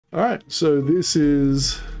Alright, so this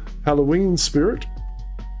is Halloween Spirit.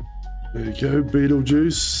 There you go,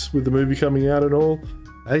 Beetlejuice with the movie coming out and all.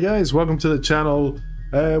 Hey guys, welcome to the channel.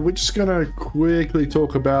 We're just gonna quickly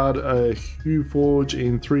talk about HueForge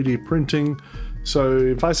in 3D printing. So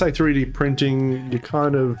if I say 3D printing, you're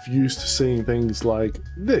kind of used to seeing things like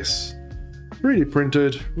this. 3D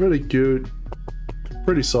printed, really good,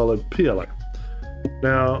 pretty solid PLA.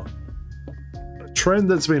 Now, a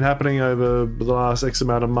trend that's been happening over the last X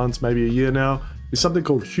amount of months, maybe a year now, is something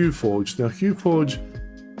called HueForge. Now HueForge,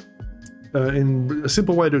 in a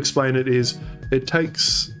simple way to explain it, is it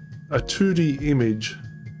takes a 2D image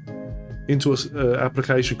into an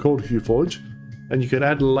application called HueForge, and you can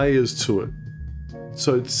add layers to it.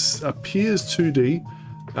 So it appears 2D,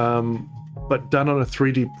 but done on a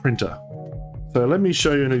 3D printer. So let me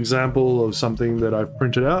show you an example of something that I've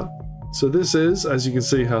printed out. So this is, as you can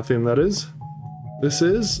see how thin that is, this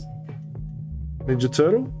is Ninja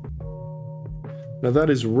Turtle. Now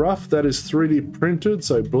that is rough, that is 3D printed,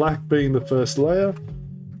 so black being the first layer,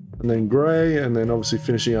 and then grey, and then obviously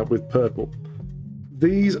finishing up with purple.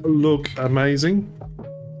 These look amazing.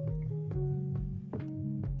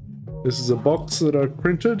 This is a box that I've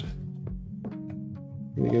printed.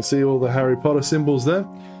 You can see all the Harry Potter symbols there.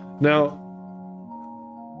 Now,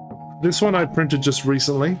 this one I printed just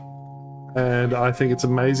recently, and I think it's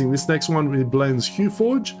amazing. This next one, it blends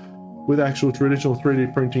HueForge with actual traditional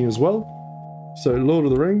 3D printing as well. So Lord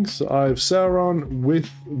of the Rings, I have Sauron with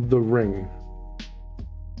the ring.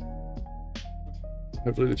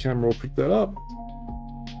 Hopefully the camera will pick that up.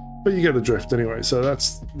 But you get the drift anyway. So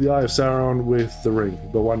that's the Eye of Sauron with the ring,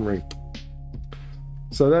 the one ring.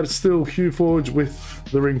 So that's still HueForge with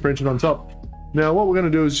the ring printed on top. Now what we're going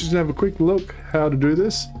to do is just have a quick look how to do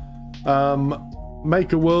this.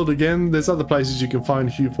 Make a World again. There's other places you can find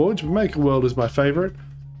HueForge, but Make a World is my favorite.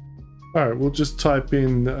 Alright, we'll just type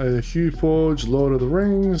in HueForge, Lord of the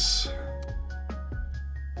Rings.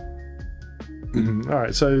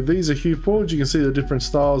 Alright, so these are HueForge. You can see the different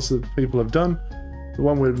styles that people have done. The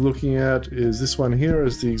one we're looking at is this one here,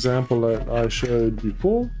 as the example that I showed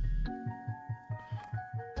before.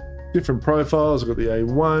 Different profiles. I've got the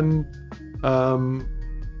A1.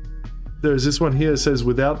 There's this one here that says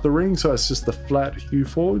without the ring, so it's just the flat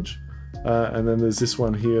HueForge. And then there's this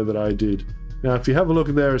one here that I did. Now, if you have a look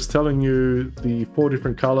at there, it's telling you the 4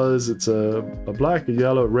 different colors. It's a black, a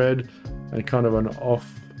yellow, a red, and kind of an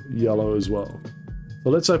off yellow as well.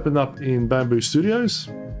 So let's open up in Bambu Studios.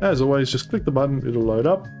 As always, just click the button, it'll load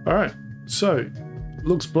up. All right, so it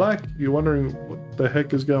looks black. You're wondering what the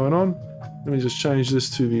heck is going on. Let me just change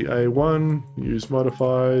this to the A1, use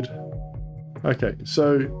modified. Okay,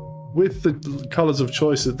 so with the colors of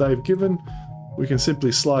choice that they've given, we can simply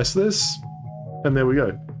slice this, and there we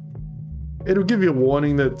go. It'll give you a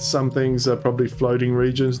warning that some things are probably floating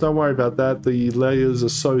regions. Don't worry about that. The layers are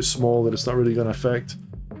so small that it's not really going to affect.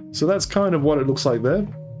 So that's kind of what it looks like there.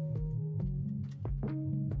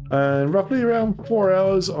 And roughly around 4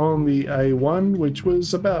 hours on the A1, which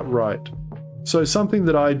was about right. So something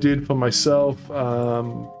that I did for myself,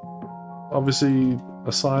 obviously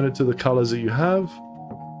assign it to the colors that you have.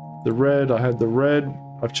 The red, I had the red.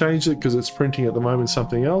 I've changed it because it's printing at the moment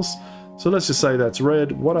something else. So let's just say that's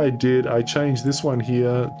red. What I did, I changed this one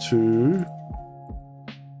here to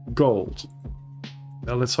gold.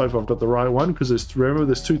 Now let's hope I've got the right one, because remember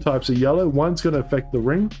there's 2 types of yellow. One's going to affect the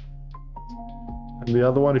ring, and the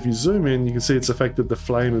other one, if you zoom in, you can see it's affected the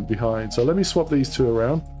flame behind. So let me swap these 2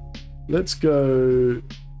 around. Let's go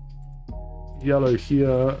yellow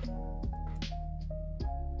here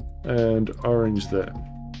and orange there.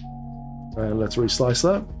 And let's reslice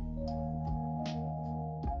that.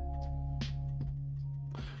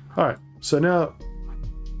 Alright, so now,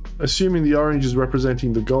 assuming the orange is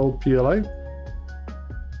representing the gold PLA,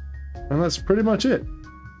 and that's pretty much it.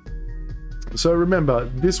 So remember,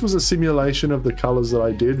 this was a simulation of the colors that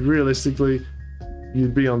I did. Realistically,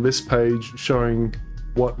 you'd be on this page showing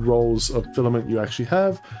what rolls of filament you actually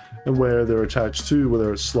have and where they're attached to,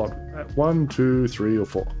 whether it's slot at 1, 2, 3, or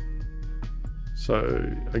 4. So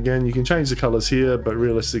again, you can change the colors here, but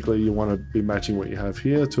realistically you want to be matching what you have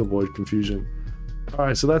here to avoid confusion.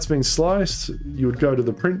 Alright, so that's been sliced. You would go to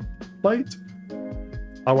the print plate.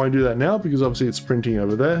 I won't do that now because obviously it's printing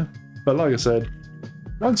over there. But like I said,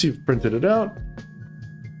 once you've printed it out,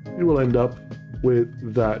 you will end up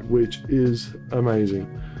with that, which is amazing.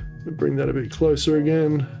 Let me bring that a bit closer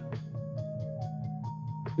again.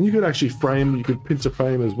 And you could actually frame, you could pincer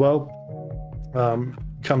frame as well.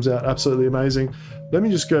 Comes out absolutely amazing. Let me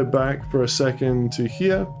just go back for a second to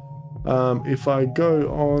here. If I go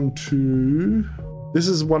on to, this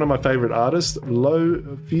is one of my favorite artists,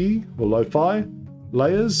 LoFi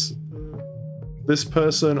Layers. This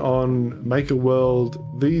person on Maker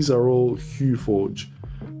World, these are all HueForge.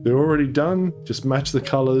 They're already done, just match the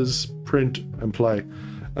colors, print and play.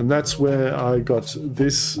 And that's where I got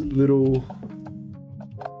this little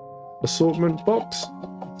assortment box.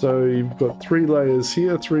 So you've got 3 layers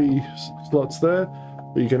here, 3 slots there,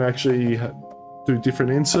 but you can actually do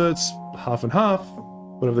different inserts, half and half,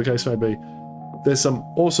 whatever the case may be. There's some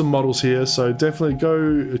awesome models here, so definitely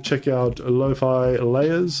go check out LoFi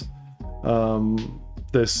Layers.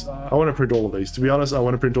 I want to print all of these. To be honest, I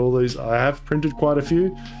want to print all of these. I have printed quite a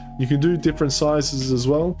few. You can do different sizes as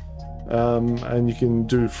well, and you can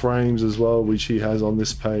do frames as well, which he has on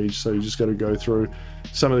this page. So you just got to go through.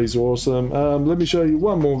 Some of these are awesome. Let me show you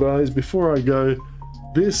one more, guys, before I go.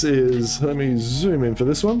 This is, let me zoom in for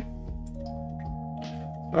this one.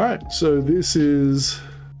 All right, so this is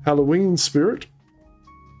Halloween Spirit.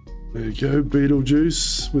 There you go,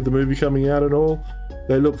 Beetlejuice with the movie coming out and all.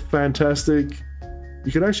 They look fantastic.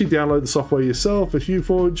 You can actually download the software yourself at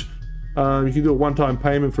HueForge. You can do a one-time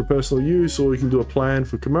payment for personal use, or you can do a plan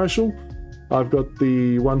for commercial. I've got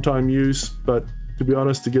the one-time use, but to be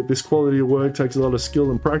honest, to get this quality of work takes a lot of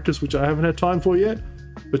skill and practice, which I haven't had time for yet.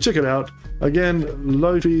 But check it out. Again,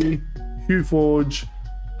 LoFi, HueForge,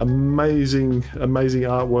 amazing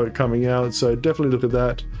artwork coming out, so definitely look at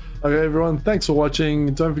that. Okay everyone, thanks for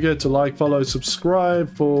watching. Don't forget to like, follow,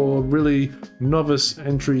 subscribe for really novice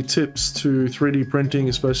entry tips to 3D printing,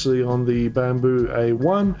 especially on the Bambu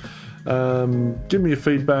A1. Give me your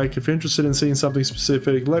feedback. If you're interested in seeing something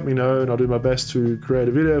specific, let me know and I'll do my best to create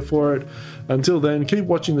a video for it. Until then, keep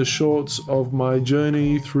watching the shorts of my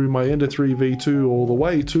journey through my Ender 3 V2 all the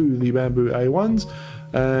way to the Bambu A1s,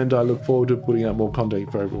 and I look forward to putting out more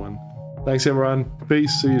content for everyone. Thanks everyone,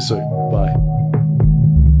 peace, see you soon, bye.